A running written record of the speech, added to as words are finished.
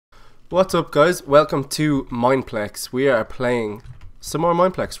What's up, guys? Welcome to Mineplex. We are playing some more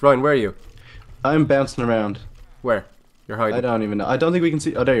Mineplex. Ryan, where are you? I'm bouncing around. Where? You're hiding. I don't even know. I don't think we can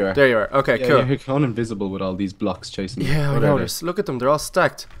see. Oh, there you are. There you are. Okay, Yeah, cool. you're gone invisible with all these blocks chasing you. Yeah, I noticed. Look at them. They're all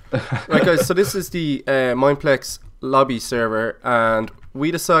stacked. Right, guys. So this is the Mineplex lobby server, and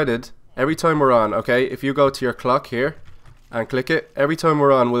we decided every time we're on, okay, if you go to your clock here and click it, every time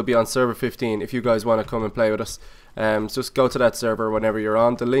we're on, we'll be on server 15. If you guys want to come and play with us, just go to that server whenever you're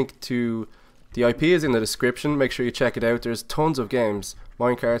on. The link to the IP is in the description. Make sure you check it out. There's tons of games.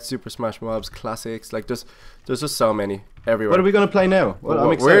 Minecraft, Super Smash Mobs, classics. Like there's just so many everywhere. What are we gonna play now? What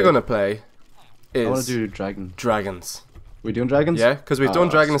we're gonna play is I want to do dragons. We doing dragons? Yeah, because we've done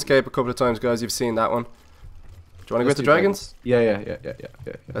Dragon awesome. Escape a couple of times, guys. You've seen that one. Do you want to go to dragons? Yeah.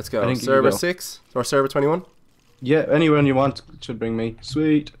 Let's go. Server 6 or server 21? Yeah, anyone you want should bring me.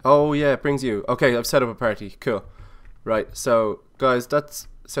 Sweet. Oh yeah, it brings you. Okay, I've set up a party. Cool. Right, so guys, that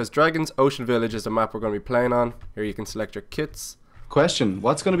says Dragons. Ocean Village is the map we're going to be playing on. Here you can select your kits. Question: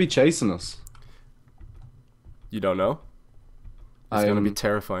 what's gonna be chasing us? You don't know? It's going to be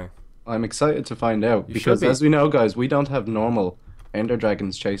terrifying. I'm excited to find out You because, should be. as we know, guys, we don't have normal Ender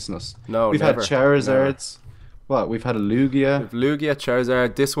dragons chasing us. No, we've never. had Charizards. What? We've had a Lugia. With Lugia,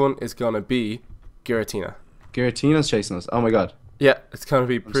 Charizard, this one is going to be Giratina. Giratina's chasing us. Oh my god. Yeah, it's going to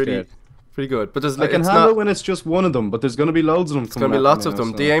be scared. pretty good. But there's I can it's handle not, when it's just one of them, but there's gonna be loads of them. It's going to be lots of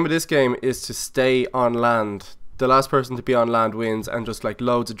them. The aim of this game is to stay on land. The last person to be on land wins, and just like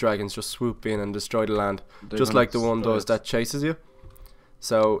loads of dragons just swoop in and destroy the land. They're Just gonna like the one destroy does us. that chases you.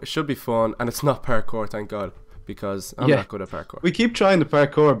 So it should be fun, and it's not parkour, thank God, because I'm Yeah. not good at parkour. We keep trying the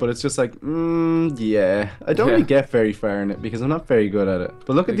parkour, but it's just like, yeah. I don't really get very far in it because I'm not very good at it.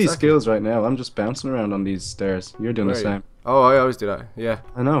 But look at these Exactly. skills right now. I'm just bouncing around on these stairs. You're doing Where the are you? same. Oh, I always do that. Yeah,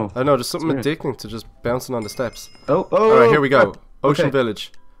 I know. I know. There's something It's weird. addicting to just bouncing on the steps. Oh, All right, here we go. crap. Ocean Okay.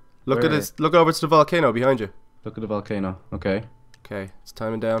 Village. Look Where at are this. Look over to the volcano behind you. Look at the volcano. Okay. Okay, it's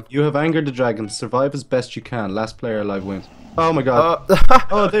timing down. You have angered the dragons. Survive as best you can. Last player alive wins. Oh my god. Oh,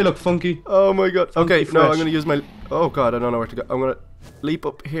 Oh, they look funky. oh my God. Okay, Funky no, I'm fresh. gonna use my. Oh God, I don't know where to go. I'm gonna leap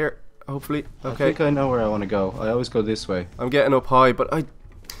up here. Hopefully. I Okay, think I know where I want to go. I always go this way. I'm getting up high, but I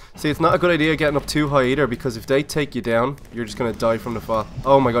see it's not a good idea getting up too high either, because if they take you down, you're just gonna die from the fall.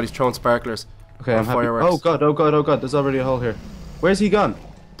 Oh my God, he's throwing sparklers. Okay, Or I'm happy. fireworks. Oh god, oh god, oh god. There's already a hole here. Where's he gone?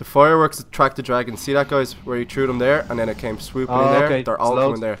 The fireworks attract the dragons. See that, guys, where you threw them there, and then it came swooping in Oh, there. okay. They're There's all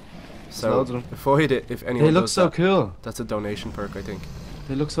loads. coming there. So loads of them. avoid it if anyone They look does so that. cool. That's a donation perk, I think.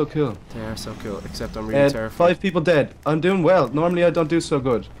 They look so cool. They are so cool, except I'm really terrified. 5 people dead. I'm doing well. Normally I don't do so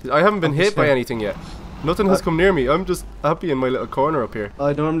good. I haven't been I'm hit just by saying. anything yet. Nothing has come near me. I'm just happy in my little corner up here.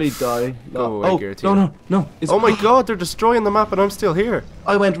 I normally die. Go away, Oh, Giratina. no. It's, Oh my God, they're destroying the map and I'm still here.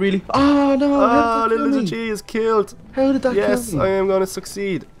 I went really. Oh no! Ah, How did that little kill lizard me? G is killed. How did that Yes, kill me? I am going to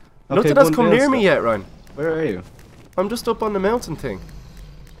succeed. Okay, Nothing has one come down near me still. yet, Ryan. Where are you? I'm just up on the mountain thing.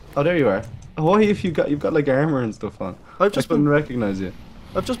 Oh, there you are. Why if you've got like armor and stuff on? I've just I couldn't been recognize you.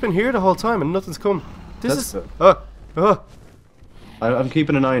 here the whole time and nothing's come. This That's is good. I'm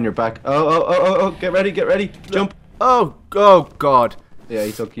keeping an eye on your back. Oh! Get ready! Jump! oh God. Yeah,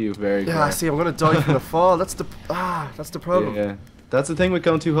 he took you very. Yeah, far. see, I'm gonna die from the fall. That's the problem. Yeah, that's the thing with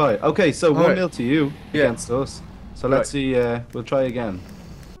going too high. Okay, so Alright. 1-0 to you Yeah. against us. So let's Right. see. We'll try again.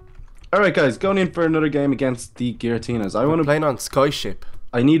 All right, guys, going in for another game against the Giratinas. I I'm want to. playing on Skyship.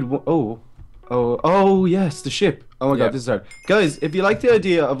 I need. Oh, yes, the ship. Oh my Yeah. god, this is hard. Guys, if you like the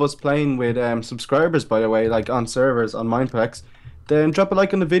idea of us playing with subscribers, by the way, like on servers on Mineplex, then drop a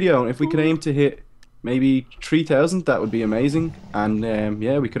like on the video. And if we could aim to hit maybe 3,000, that would be amazing. And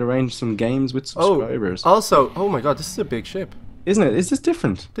yeah, we could arrange some games with subscribers. Also, oh my God, this is a big ship. Isn't it? Is this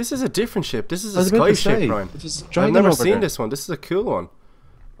different? This is a different ship. This is I a was about sky to ship, say, Ryan. there's a I've dragon never over seen there. this one. This is a cool one.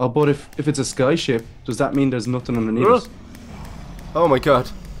 Oh, but if it's a sky ship, does that mean there's nothing underneath Ugh. us? Oh my God.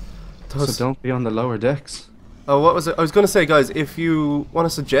 So don't be on the lower decks. Oh, what was it? I was going to say, guys, if you want to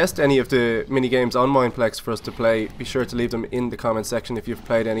suggest any of the mini games on Mineplex for us to play, be sure to leave them in the comment section if you've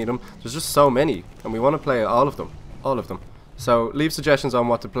played any of them. There's just so many, and we want to play all of them. So leave suggestions on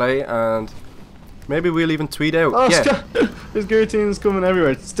what to play, and maybe we'll even tweet out. Oh, yeah. Scott! There's Giratina's coming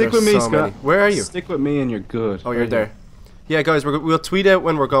everywhere. Stick There's with me, so Scott. many. Where are you? Stick with me and you're good. Oh, you're Right there. here. Yeah, guys, we'll tweet out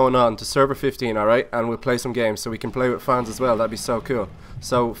when we're going on to server 15, alright? And we'll play some games so we can play with fans as well. That'd be so cool.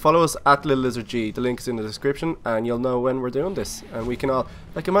 So follow us at Little Lizard G. The link's in the description, and you'll know when we're doing this. And we can all,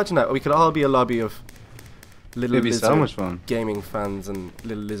 like, imagine that. We could all be a lobby of Little It'd be Lizard so much fun. gaming fans, and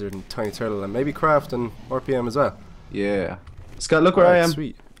Little Lizard and Tiny Turtle, and maybe Craft and RPM as well. Yeah. Scott, look where I Alright, am.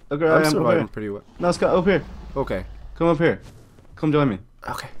 Sweet. Look where I'm I am. Up surviving here. pretty well. No, Scott, up here. Okay. Come up here. Come join me.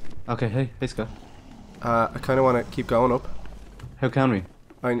 Okay. Okay, hey Scott. I kind of want to keep going up. How can we?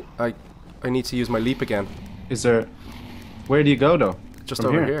 I need to use my leap again. Is there... Where do you go, though? Just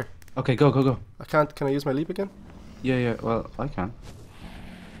From over here. Okay, go, go, go. I can't. Can I use my leap again? Yeah, yeah, well, I can.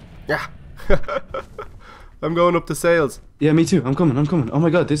 Yeah. I'm going up the sails. Yeah, me too. I'm coming, I'm coming. Oh my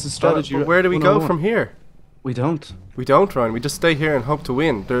god, this is strategy. But where do we go from here? We don't. We don't, Ryan. We just stay here and hope to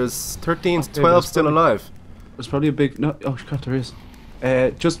win. There's 13, Okay, 12 still alive. There's probably a big... No, oh god, there is.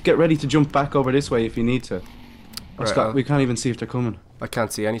 Just get ready to jump back over this way if you need to. Oh, Right, Scott, we can't even see if they're coming. I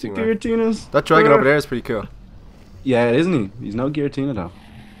can't see anything, Ryan. Giratinas. That dragon over there is pretty cool. Yeah, isn't he? He's no Giratina, though.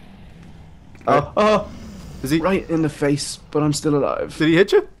 Right. Oh! Is he? Right in the face, but I'm still alive. Did he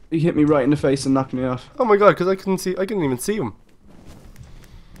hit you? He hit me right in the face and knocked me off. Oh my god, because I couldn't see. I couldn't even see him.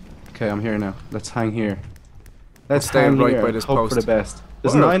 Okay, I'm here now. Let's hang here. Let's stay hang right here by and this hope post. for the best.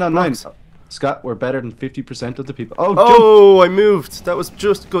 There's What are 9 on 9. blocks? Scott, we're better than 50% of the people. Oh, jump! Oh, I moved. That was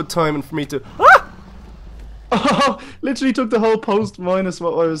just good timing for me to. Ah! Oh, literally took the whole post minus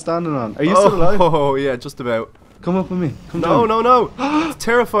what I was standing on. Are you still alive? Oh yeah, just about. Come up with me. Come No, down. no, no! It's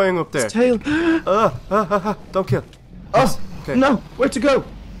terrifying up there. His tail. Don't kill. Oh, Okay. no. Where to go?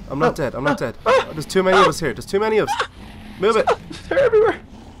 I'm not dead. I'm not dead. There's too many of us here. There's too many of us. Move it. They're everywhere.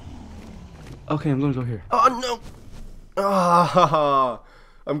 Okay, I'm gonna go here. Oh no! Ah,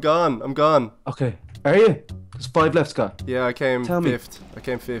 I'm gone. I'm gone. Okay. Are you? There's 5 left, Scott. Yeah, I came Tell me. fifth. I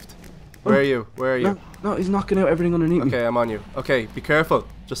came fifth. Where are you? Where are you? No, no, he's knocking out everything underneath me. Okay, I'm on you. Okay, be careful.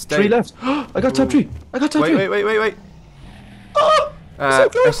 Just stay. 3 left. I got top 3. I got top 3. Wait. Oh, so I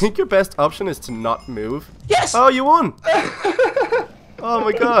close. think your best option is to not move. Yes. Oh, you won! Oh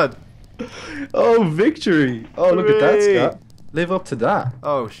my god. Oh, victory. Oh, look at that, Hooray. Scott. Live up to that.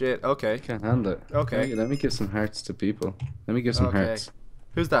 Oh shit. Okay. Can't handle it. Okay. Let me give some hearts to people. Let me give some Okay. hearts.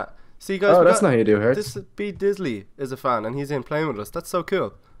 Who's that? See, guys. Oh, we that's got- not how you do hearts. This B Disley is a fan, and he's in playing with us. That's so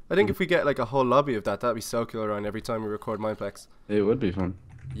cool. I think if we get like a whole lobby of that'd be so cool around every time we record Mineplex. It would be fun.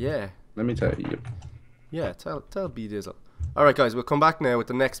 Yeah. Let me tell you. Yeah. Tell B Dizzle. All right, guys. We'll come back now with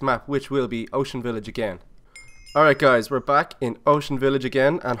the next map, which will be Ocean Village again. All right, guys. We're back in Ocean Village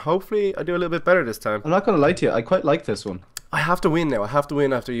again, and hopefully I do a little bit better this time. I'm not gonna lie to you. I quite like this one. I have to win now. I have to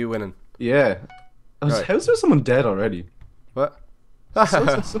win after you winning. Yeah. Right. How's there someone dead already? What?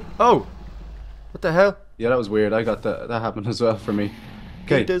 so- Oh. What the hell? Yeah, that was weird. I got that. That happened as well for me.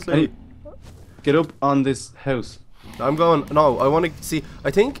 Okay. Disley. Get up on this house. I'm going. No, I want to see.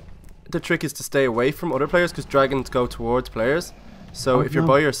 I think the trick is to stay away from other players because dragons go towards players. So Oh, if you're no.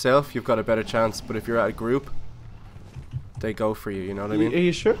 by yourself, you've got a better chance. But if you're at a group, they go for you. You know what I Are mean?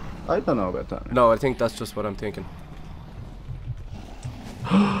 you sure? I don't know about that. No, I think that's just what I'm thinking.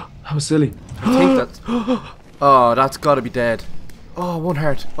 That was silly. I think that's. Oh, that's got to be dead. Oh, 1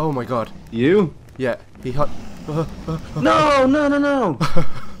 heart. Oh my god. You? Yeah, he hot. No, no, no, no.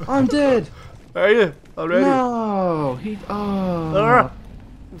 I'm dead. Are you already? No. He. Oh. Ah,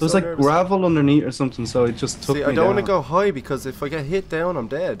 I'm There's so like nervous. gravel underneath or something, so it just took See, me I don't want to down. go high because if I get hit down, I'm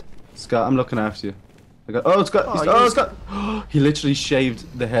dead. Scott, I'm looking after you. I got. Oh, Scott. Oh, Oh, you- Scott. He literally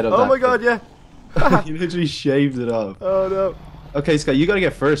shaved the head of that. Oh my god, yeah. He literally shaved it off. Oh no. Okay, Scott, you gotta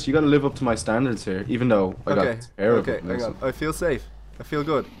get first. You gotta live up to my standards here, even though I Okay, got terrible. okay, hang this on. one. I feel safe. I feel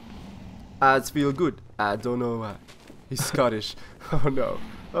good. Ads feel good. I don't know why. He's Scottish. Oh no.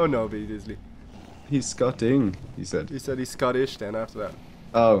 Oh no, B Disley. He's Scotting, he said. He said he's Scottish then after that.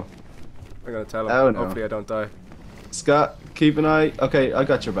 Oh, I'm gonna tell him. Oh, no. Hopefully I don't die. Scott, keep an eye. Okay, I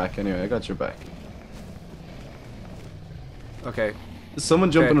got your back anyway. I got your back. Okay. There's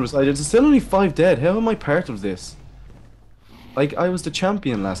someone jumping Okay. beside you. There's still only 5 dead. How am I part of this? Like, I was the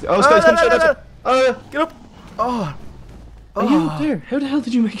champion last. Oh, Scott, come straight at you. Oh, Get up! Oh! are you up there? How the hell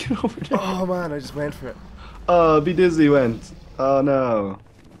did you make it over there? Oh man, I just went for it. Oh, Be Dizzy went. Oh no.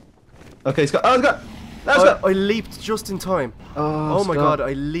 Okay, Scott. Oh, Scott. No, Scott. I leaped just in time. Oh my Scott. god,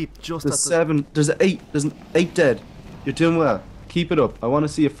 I leaped just There's at the... 7. There's 8. There's 8 dead. You're doing well. Keep it up. I want to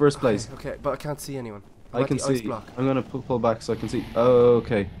see you first place. Okay, but I can't see anyone. I'm I at can the ice see. block. I'm gonna pull back so I can see. Oh,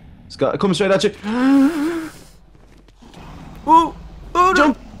 okay. Scott, coming straight at you. Ooh! Oh,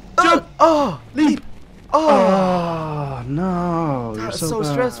 Jump! no. Jump! Oh! Leap! Oh! Oh no! You're That's so, so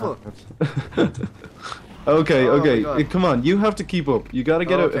bad. stressful. Okay, Oh my okay. God. Come on, you have to keep up. You gotta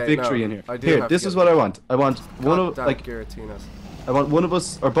get a Okay, victory no, in here. I do Here, have to this get is a what I want. I want one of Goddamn like Giratinas. I want one of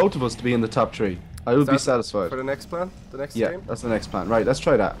us or both of us to be in the top 3. I would be That satisfied. For the next plan? The next Yeah, game? that's the next plan. Right, let's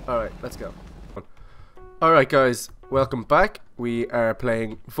try that. Alright, let's go. Alright guys, welcome back. We are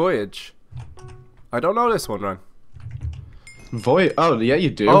playing Voyage. I don't know this one, Ryan. Oh, yeah, you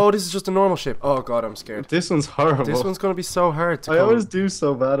do. Oh, this is just a normal ship. Oh god, I'm scared. This one's horrible. This one's gonna be so hard to I come. always do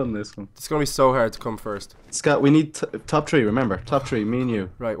so bad on this one. It's gonna be so hard to come first. Scott, we need top 3. Remember, top 3. Me and you.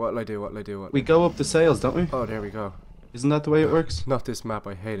 Right, what'll I do? What'll I do? What? We go up the sails, don't we? Oh, there we go. Isn't that the way it works? Not this map,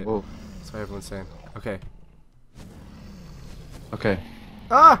 I hate it. Oh. That's what everyone's saying. Okay. Okay.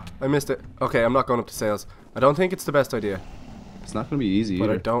 Ah! I missed it. Okay, I'm not going up to sales. I don't think it's the best idea. It's not gonna be easy But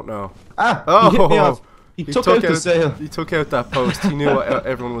either. I don't know. Ah! Oh! He hit me off. He took out the sail. He took out that post. He knew what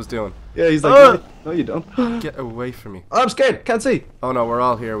everyone was doing. Yeah, he's like, Ah! no, you don't. Get away from me. Oh, I'm scared. Can't see. Oh no, we're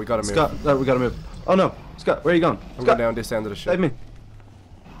all here. We gotta move. Scott, we gotta move. Oh no, Scott, where are you going? I'm Scott, going down this end of the ship. save me.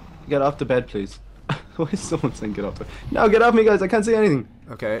 Get off the bed, please. Why is someone saying get off the bed? No, get off me, guys. I can't see anything.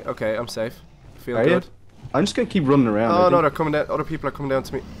 Okay, okay, I'm safe. Feel Are good. you? I'm just gonna keep running around. Oh no, they're coming down. Other people are coming down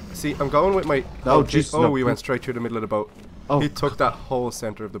to me. See, I'm going with my. No, jeez. jeez, Oh, no. we went straight through the middle of the boat. Oh, He took that whole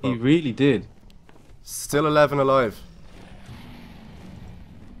center of the he boat. really did. Still 11 alive.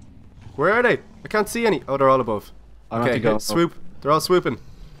 Where are they? I can't see any. Oh, they're all above. I'm Okay, at the go. swoop. They're all swooping.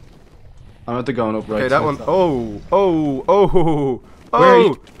 I'm at the going up right. Okay, that so one. it's- Oh, oh, oh, Where are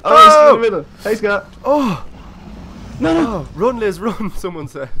you? oh, Oh, he's in the oh, middle. Hey, Scott. oh, No, no. oh, run, Liz, run! Someone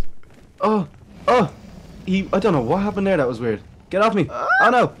said. Oh, oh. I don't know what happened there. That was weird. Get off me. Oh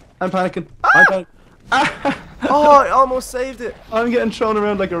no, I'm panicking. I'm panicking. Ah! Oh, I almost saved it. I'm getting thrown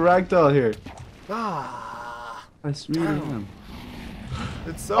around like a rag doll here. Ah, I really am.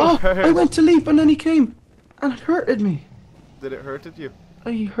 it's so Oh, hard. I went to leap and then he came and it hurted me. Did it hurt you?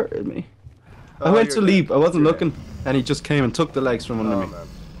 He hurted me. I Oh, went you're to dead. leap. I wasn't You're looking, and he just came and took the legs from dead. under Oh me. man,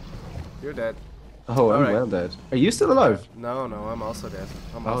 you're dead. Oh, I'm Alright. well dead. Are you still alive? No, no, I'm also dead.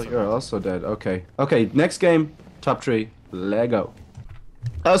 I'm Oh, also you're dead. also dead. Okay. Okay, next game, top 3, Lego.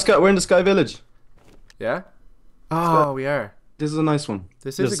 Oh, Scott, we're in the Sky Village. Yeah. Oh, we are. This is a nice one.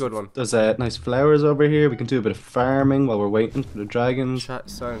 This is a good one. There's nice flowers over here. We can do a bit of farming while we're waiting for the dragons. Chat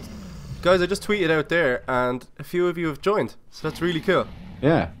silence. Guys, I just tweeted out there, and a few of you have joined, so that's really cool.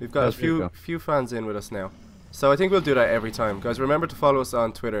 Yeah. We've got a that's really cool. few fans in with us now. So I think we'll do that every time. Guys, remember to follow us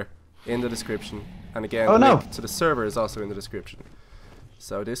on Twitter in the description. And again, Oh, the no. link to the server is also in the description.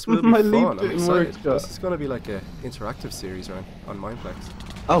 So this will be My leap fun. I'm didn't work, excited. Scott. This is going to be like a interactive series on Mineplex.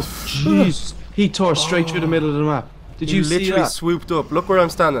 Oh, jeez. He tore straight through the middle of the map. Did He you see literally that? swooped up. Look where I'm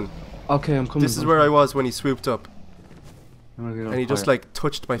standing. Okay, I'm coming. This is where I was when he swooped up. And And he just like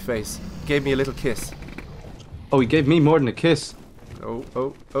touched my face. Gave me a little kiss. Oh, he gave me more than a kiss. Oh,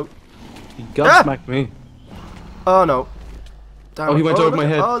 oh, oh. He gobsmacked me. Oh no. Damn Oh, he it. went over look my at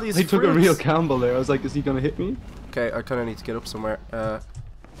head. all these He took a real fruits. gamble there. I was like, is he gonna hit me? Okay, I kind of need to get up somewhere.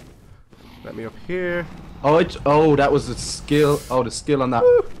 Let me up here. Oh, that was the skill. Oh, the skill on that.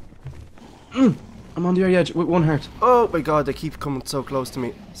 I'm on the very edge with one heart. Oh my god, they keep coming so close to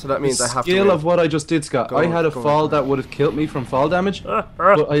me. So that means The I have to skill win. of what I just did, Scott. Go I on, had a go on, fall go on. that would have killed me from fall damage, but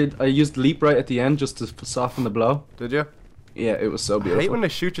I used leap right at the end just to soften the blow. Did you? Yeah, it was so I hate beautiful. when they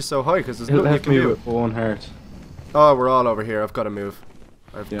shoot you so high because there's It nothing you left can me do. with one heart. Oh, we're all over here. I've got to move.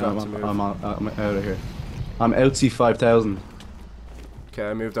 I've Yeah, got to move. I'm out of here. I'm outsy 5,000. Okay,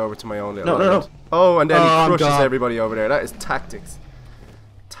 I moved over to my own little No, no, no. island. Oh, and then Oh, he I'm crushes gone. everybody over there. That is tactics.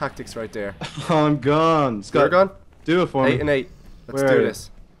 Tactics right there. Oh, I'm gone. Scott, You're gone? do it for 8 me. and 8. Let's Where are do you?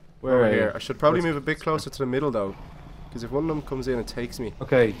 this. Where Over are you? here. I should probably Let's- move a bit closer to the middle though. Because if one of them comes in and takes me.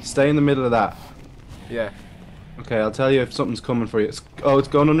 Okay, stay in the middle of that. Yeah. Okay, I'll tell you if something's coming for you. It's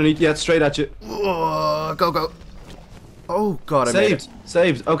going underneath. Yeah, it's straight at you. Oh, go, go. Oh, God, I made it.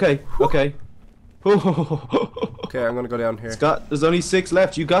 Saved. Okay, okay. Okay, I'm going to go down here. Scott, there's only 6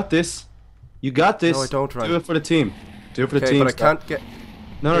 left. You got this. You got this. No, I don't, Ryan. Do it for the team. Do it for the Okay, team. but I Scott. can't get...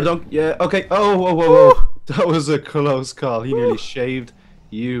 No, no, don't. Yeah, okay. Oh, whoa, whoa, whoa. That was a close call. He nearly shaved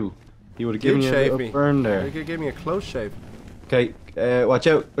you. He would have given Did you a shave little me. burn You there. gave me a close shave. Okay, watch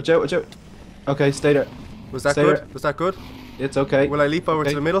out, watch out, watch out. Okay, stay there. Was that Stay good? there. Was that good? It's okay. Will I leap over Okay,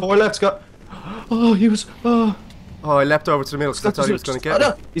 to the middle? 4 left, Scott. Oh, he was. Oh, Oh, I leapt over to the middle because I Scott, thought he was going to get oh,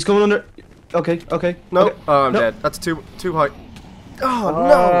 me. no. He's coming under. Okay, okay. No. okay. Oh, I'm No. dead. That's too high. Oh, no.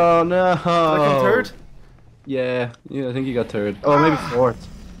 Oh, no. Did I come third? Yeah, I think you got third. Oh, maybe 4th.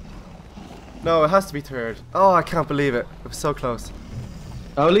 No, it has to be third. Oh, I can't believe it. It was so close.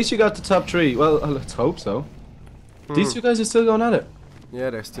 Oh, at least you got the top 3. Well, let's hope so. These 2 guys are still going at it. Yeah,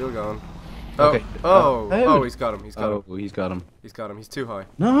 they're still going. Oh, Okay. oh, he's got him. He's got him. Oh, he's got him. He's got him. He's too high.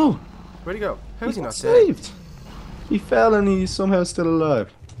 No, Where'd he go? How's he not dead? saved. He fell and he's somehow still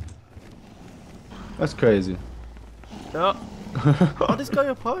alive. That's crazy. No. Oh, this guy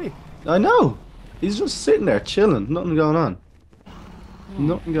up high. I know. He's just sitting there chilling. Nothing going on.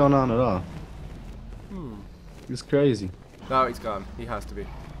 Nothing going on at all. Hmm. It's crazy. No, he's gone. He has to be.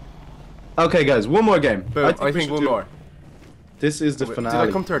 Okay, guys, one more game. Boom. I we think should one do- more. This is the Did finale.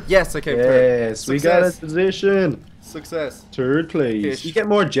 I come third? Yes, I came third. Yes, we got a Success. position. Success. Third place. Ish. You get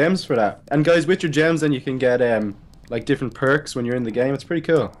more gems for that. And guys, with your gems, then you can get like different perks when you're in the game. It's pretty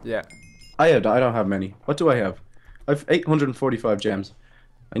cool. Yeah. I don't have many. What do I have? I've 845 gems.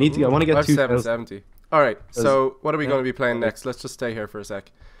 I need to. I want to I get have 2,000. 770. All right. So what are we yeah. going to be playing next? Let's just stay here for a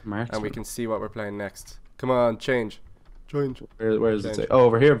sec, and we can see what we're playing next. Come on, change. Change. Where does it Change. say? Oh,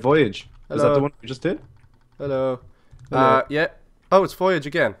 over here, Voyage. Is that Hello. the one we just did? Hello. Hello. Yeah. Oh, it's Voyage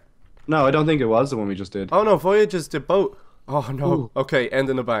again. No, I don't think it was the one we just did. Oh no, Voyage is the boat. Oh no. Ooh. Okay, end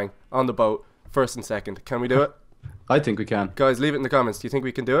in a bang on the boat, first and second. Can we do it, I think we can. guys? Leave it in the comments. Do you think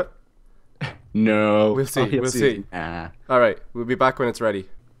we can do it? No. We'll see. Oh, We'll see. Nah. All right, we'll be back when it's ready.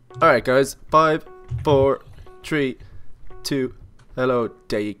 All right, guys. 5, 4, 3, 2. Hello,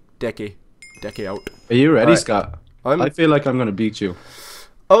 Decky out. Are you ready, Alright. Scott? I'm. I feel like I'm gonna beat you.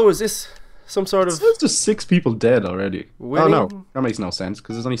 Oh, is this some sort of There's just 6 people dead already. winning? Oh no, that makes no sense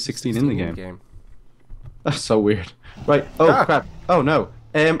because there's only 16 in the game. game. That's so weird. Right. Oh Ah. crap. Oh no.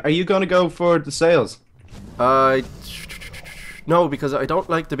 Are you gonna go for the sales? No, because I don't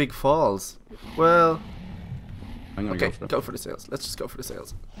like the big falls. Well, I'm gonna okay, go for it. go for the sales. Let's just go for the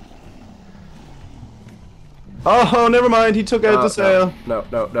sales. Oh, never mind. He took out the sale. No.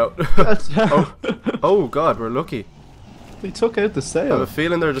 That's Oh. Oh God, we're lucky. He took out the I have sale. a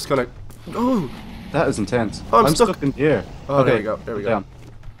feeling they're just gonna. Oh, That is intense. Oh, I'm stuck. in here. Oh, there we go, there we go. Down.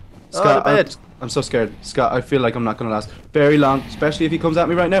 the Scott, bed. I'm so scared. Scott, I feel like I'm not gonna last very long, especially if he comes at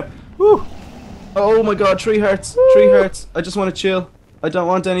me right now. Woo! Oh my God, 3 hearts. 3 hearts. I just want to chill. I don't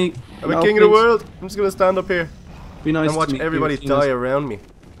want any. I'm a no, king of the please. world. I'm just gonna stand up here Be nice and watch to me, everybody Giratinus. die around me.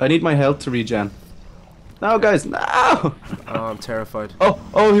 I need my health to regen. No, guys, no! Oh, I'm terrified.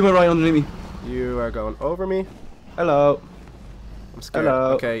 Oh, he went right underneath me. You are going over me. Hello, I'm scared.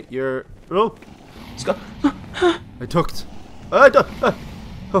 Hello. Okay, you're. Oh, Scott. I ducked. I ducked.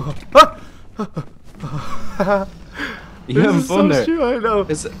 You having fun there? I know.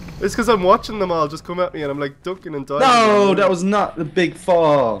 Is It's because I'm watching them all just come at me and I'm like ducking and diving. No, that was not the big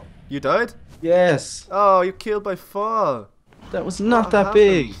fall. You died? Yes, Oh, you killed by fall. that was not What that happened?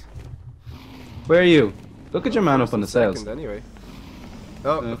 big. Where are you? Look at your man up on the sails. Second, anyway.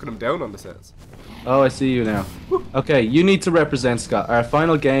 Oh, look at him down on the sails. Oh, I see you now. Okay, you need to represent Scott. Our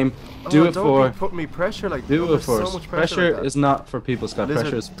final game. Do Oh, it don't for. be putting me pressure like Do there's it for so us. much Pressure like that. is not for people, Scott. Lizard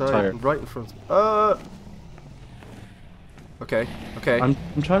Pressure is died tired. right in front. Okay. I'm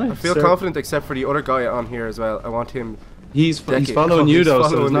trying to. I feel serve- confident except for the other guy on here as well. I want him. He's Decade. following Oh, you he's though, so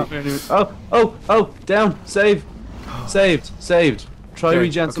following there's not. Oh! Down! Save! Saved! Try Okay,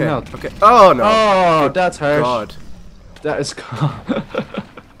 regen some health. Okay. Oh no. Oh, that's harsh. God. That is.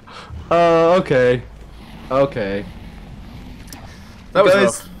 Oh, okay. That was Guys,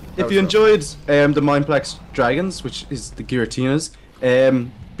 rough. That if was you rough. enjoyed the Mineplex Dragons, which is the GIRATINAs,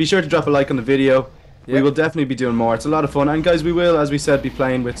 be sure to drop a like on the video. We Yep. will definitely be doing more. It's a lot of fun, and guys, we will, as we said, be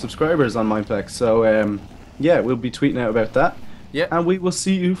playing with subscribers on Mineplex. So yeah, we'll be tweeting out about that. Yeah. And we will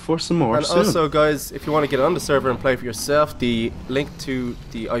see you for some more And soon. also, guys, if you want to get on the server and play for yourself, the link to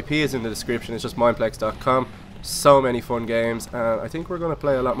the IP is in the description. It's just mineplex.com. So many fun games, and I think we're going to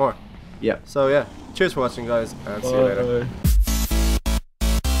play a lot more. Yeah. So yeah, cheers for watching, guys, and see you later. Bye.